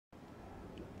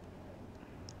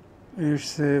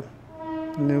It's a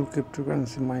new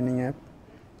cryptocurrency mining app.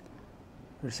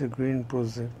 It's a green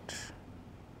project.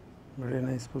 Very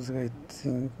nice project, I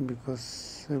think,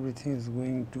 because everything is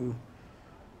going to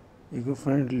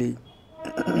eco-friendly.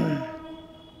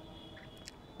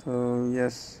 So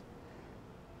yes,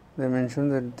 they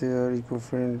mentioned that they are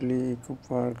eco-friendly,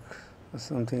 eco-park, or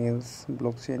something else,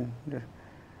 blockchain,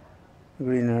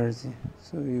 green energy.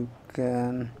 So you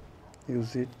can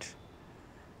use it,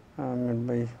 made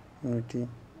by Unity.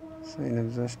 So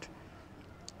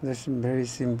just very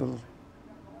simple,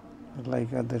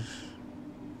 like other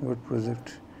good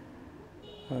project.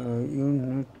 You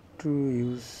need to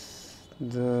use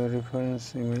the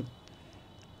reference email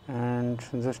and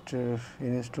just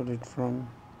install it from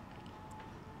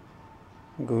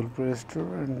Google Play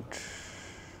Store, and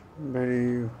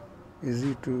very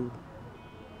easy to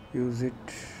use it.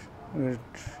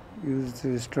 Use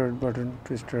the start button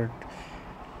to start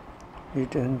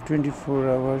it, and 24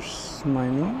 hours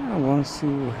mining. Once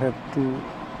you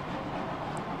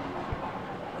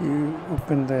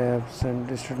open the apps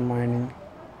and start mining.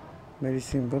 Very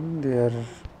simple. They are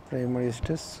primary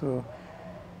stage. So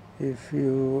if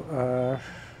you are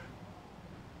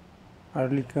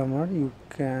early comer, you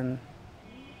can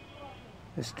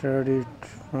start it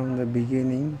from the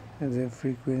beginning as a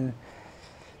frequency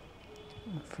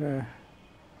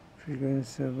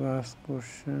of ask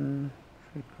question,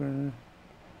 frequent,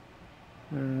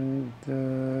 and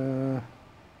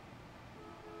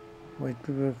white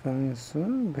paper coming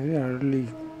soon. Very early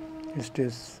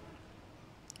stage,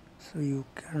 so you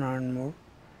can earn more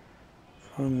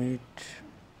from it,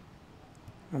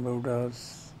 about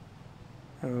us,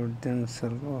 about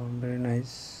themselves. Oh, very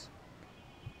nice.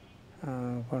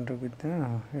 Contact with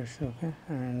them. It's okay,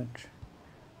 and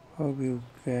hope you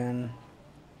can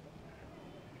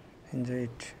enjoy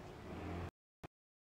it.